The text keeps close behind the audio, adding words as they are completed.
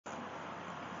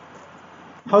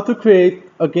How to create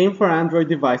a game for Android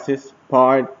devices,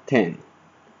 part 10.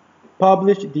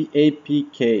 Publish the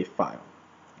APK file.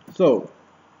 So,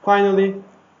 finally,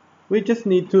 we just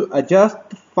need to adjust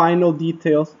the final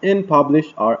details and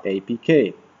publish our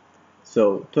APK.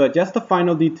 So, to adjust the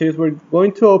final details, we're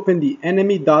going to open the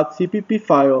enemy.cpp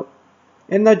file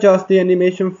and adjust the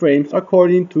animation frames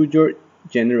according to your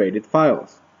generated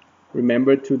files.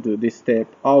 Remember to do this step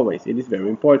always, it is very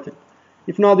important.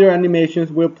 If not, your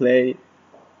animations will play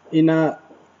in a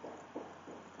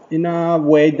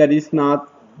way that is not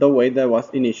the way that was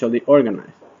initially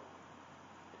organized.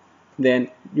 Then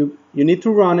you need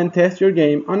to run and test your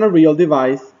game on a real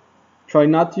device. Try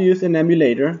not to use an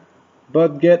emulator,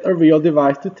 but get a real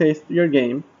device to test your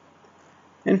game.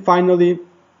 And finally,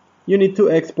 you need to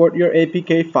export your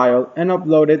APK file and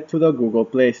upload it to the Google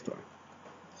Play Store.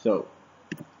 So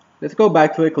let's go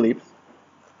back to Eclipse.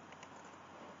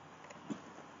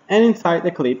 And inside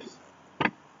Eclipse,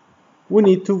 we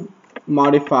need to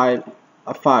modify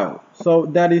a file. So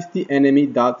that is the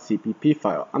enemy.cpp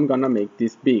file. I'm gonna make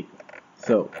this big.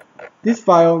 So this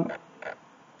file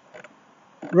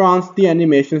runs the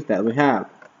animations that we have.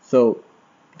 So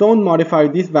don't modify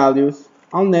these values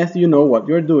unless you know what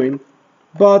you're doing.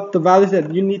 But the values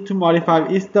that you need to modify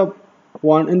is the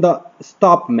one in the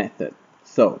stop method.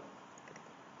 So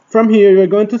from here, you're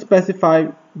going to specify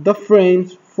the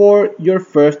frames for your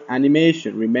first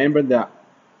animation. Remember the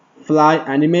fly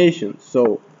animation.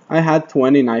 So I had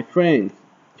 29 frames.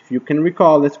 If you can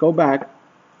recall, let's go back.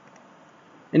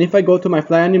 And if I go to my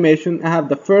fly animation, I have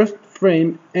the first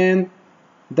frame and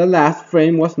the last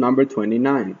frame was number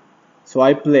 29. So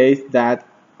I placed that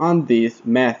on this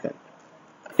method.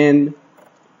 And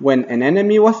when an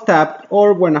enemy was tapped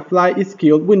or when a fly is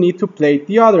killed, we need to play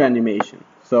the other animation.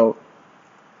 So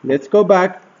let's go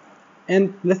back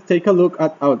and let's take a look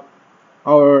at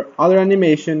our other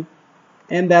animation,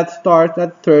 and that starts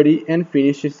at 30 and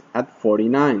finishes at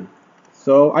 49.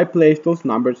 So I place those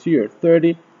numbers here,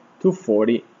 30 to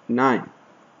 49.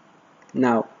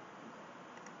 Now,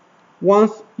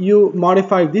 once you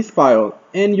modify this file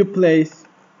and you place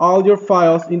all your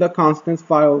files in the constants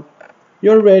file,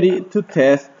 you're ready to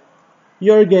test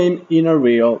your game in a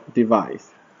real device.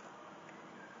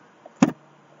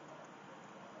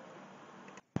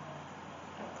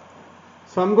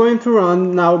 So I'm going to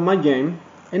run now my game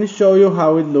and show you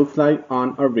how it looks like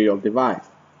on a real device.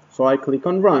 So I click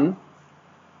on run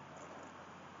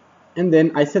and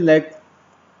then I select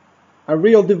a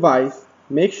real device.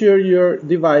 Make sure your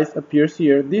device appears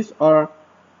here. These are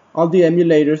all the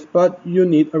emulators, but you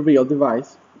need a real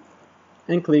device.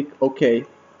 And click OK.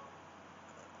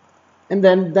 And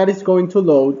then that is going to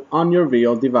load on your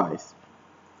real device.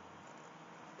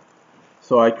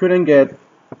 So I couldn't get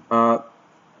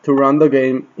to run the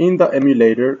game in the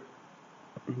emulator.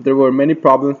 There were many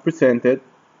problems presented.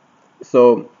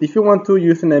 So if you want to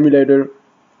use an emulator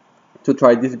to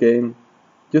try this game,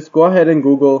 just go ahead and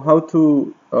Google how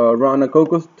to run a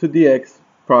Cocos 2DX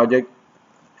project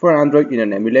for Android in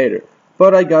an emulator.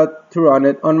 But I got to run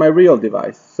it on my real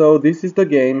device. So this is the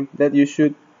game that you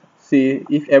should see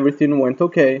if everything went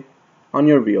okay on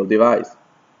your real device.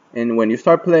 And when you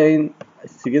start playing,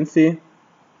 as you can see,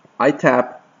 I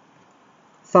tap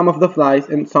some of the flies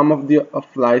and some of the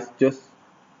flies just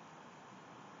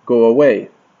go away.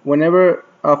 Whenever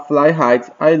a fly hides,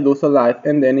 I lose a life,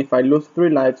 and then if I lose 3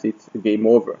 lives, it's game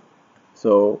over.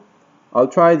 So I'll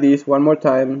try this one more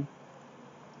time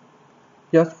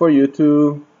just for you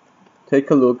to take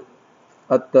a look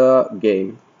at the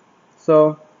game.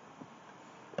 So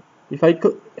if I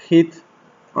hit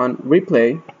on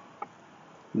replay,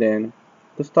 then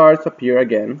the stars appear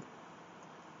again.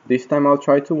 This time I'll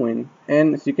try to win,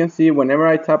 and as you can see, whenever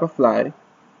I tap a fly,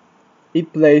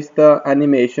 it plays the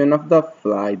animation of the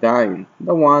fly dying,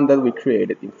 the one that we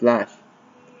created in Flash.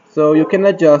 So you can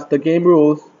adjust the game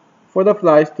rules for the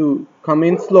flies to come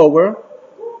in slower,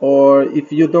 or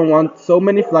if you don't want so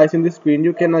many flies in the screen,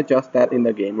 you can adjust that in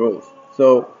the game rules.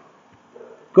 So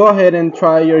go ahead and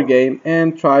try your game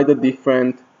and try the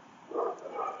different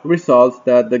results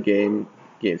that the game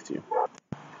gives you.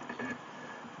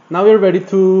 Now we're ready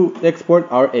to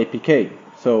export our APK.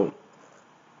 So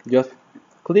just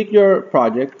click your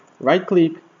project, right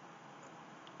click,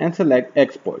 and select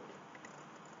export.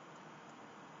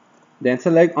 Then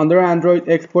select under Android,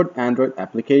 export Android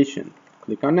application.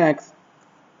 Click on next.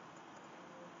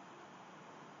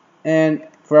 And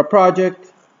for a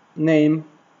project name,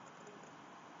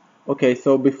 okay,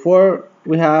 so before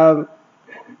we have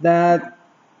that,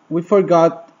 we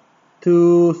forgot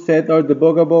to set our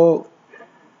debuggable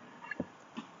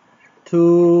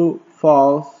to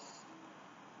false.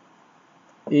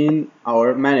 in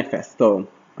our manifest. So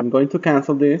I'm going to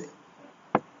cancel this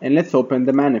and let's open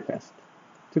the manifest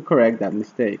to correct that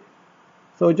mistake.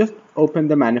 So just open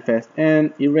the manifest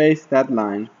and erase that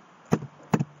line,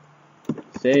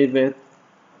 save it,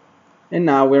 and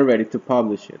now we're ready to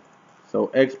publish it.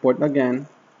 So export again,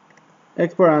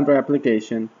 export Android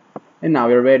application, and now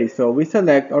we're ready. So we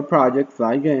select our project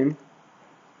Fly Game,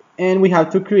 and we have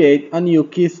to create a new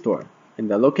key store. In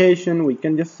the location, we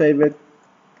can just save it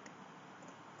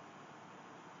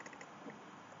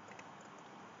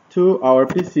to our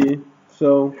PC.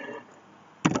 So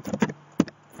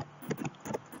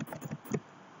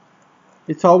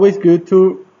it's always good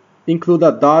to include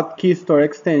a .keystore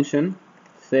extension,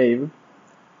 save,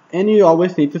 and you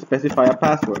always need to specify a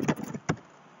password.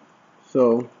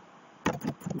 So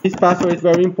this password is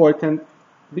very important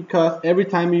because every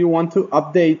time you want to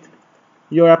update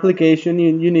your application,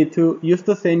 you need to use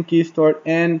the same key store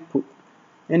and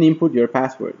input your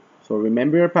password. So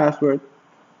remember your password.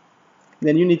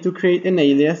 Then you need to create an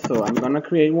alias. So I'm gonna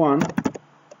create one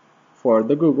for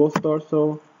the Google Store.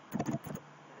 So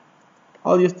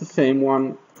I'll use the same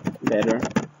one letter.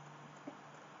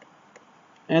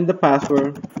 And the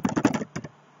password,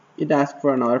 it asks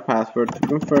for another password to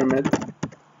confirm it.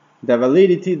 The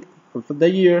validity of the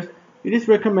years, it is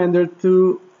recommended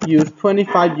to use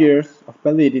 25 years of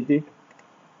validity,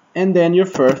 and then your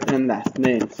first and last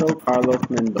name, so Carlos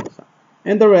Mendoza,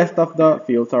 and the rest of the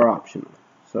fields are optional.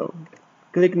 So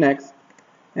click next,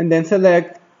 and then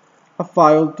select a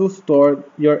file to store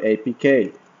your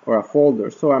APK or a folder.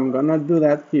 So I'm gonna do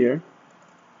that here.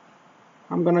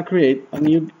 I'm gonna create a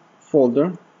new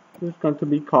folder. It's going to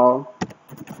be called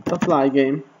the Fly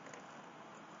Game.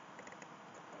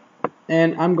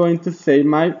 And I'm going to save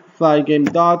my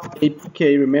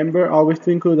flygame.apk. Remember always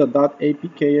to include a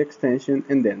 .apk extension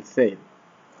and then save.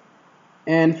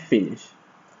 And finish.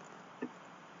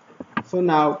 So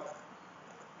now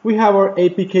we have our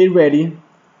APK ready,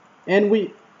 and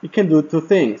we can do two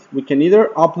things. We can either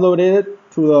upload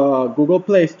it to the Google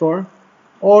Play Store,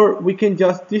 or we can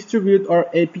just distribute our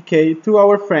APK to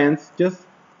our friends. Just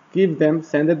give them,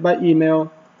 send it by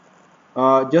email,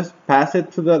 just pass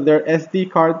it to their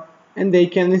SD card, and they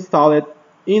can install it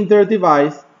in their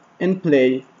device and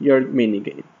play your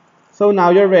minigame. So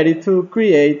now you're ready to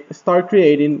start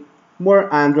creating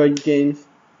more Android games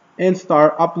and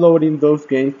start uploading those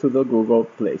games to the Google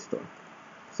Play Store.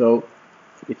 So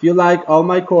if you like all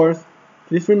my course,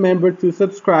 please remember to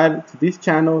subscribe to this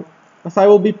channel, as I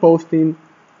will be posting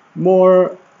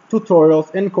more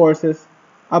tutorials and courses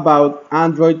about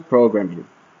Android programming.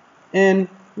 And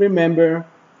remember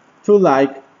to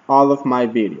like all of my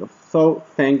videos. So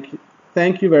thank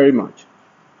you very much.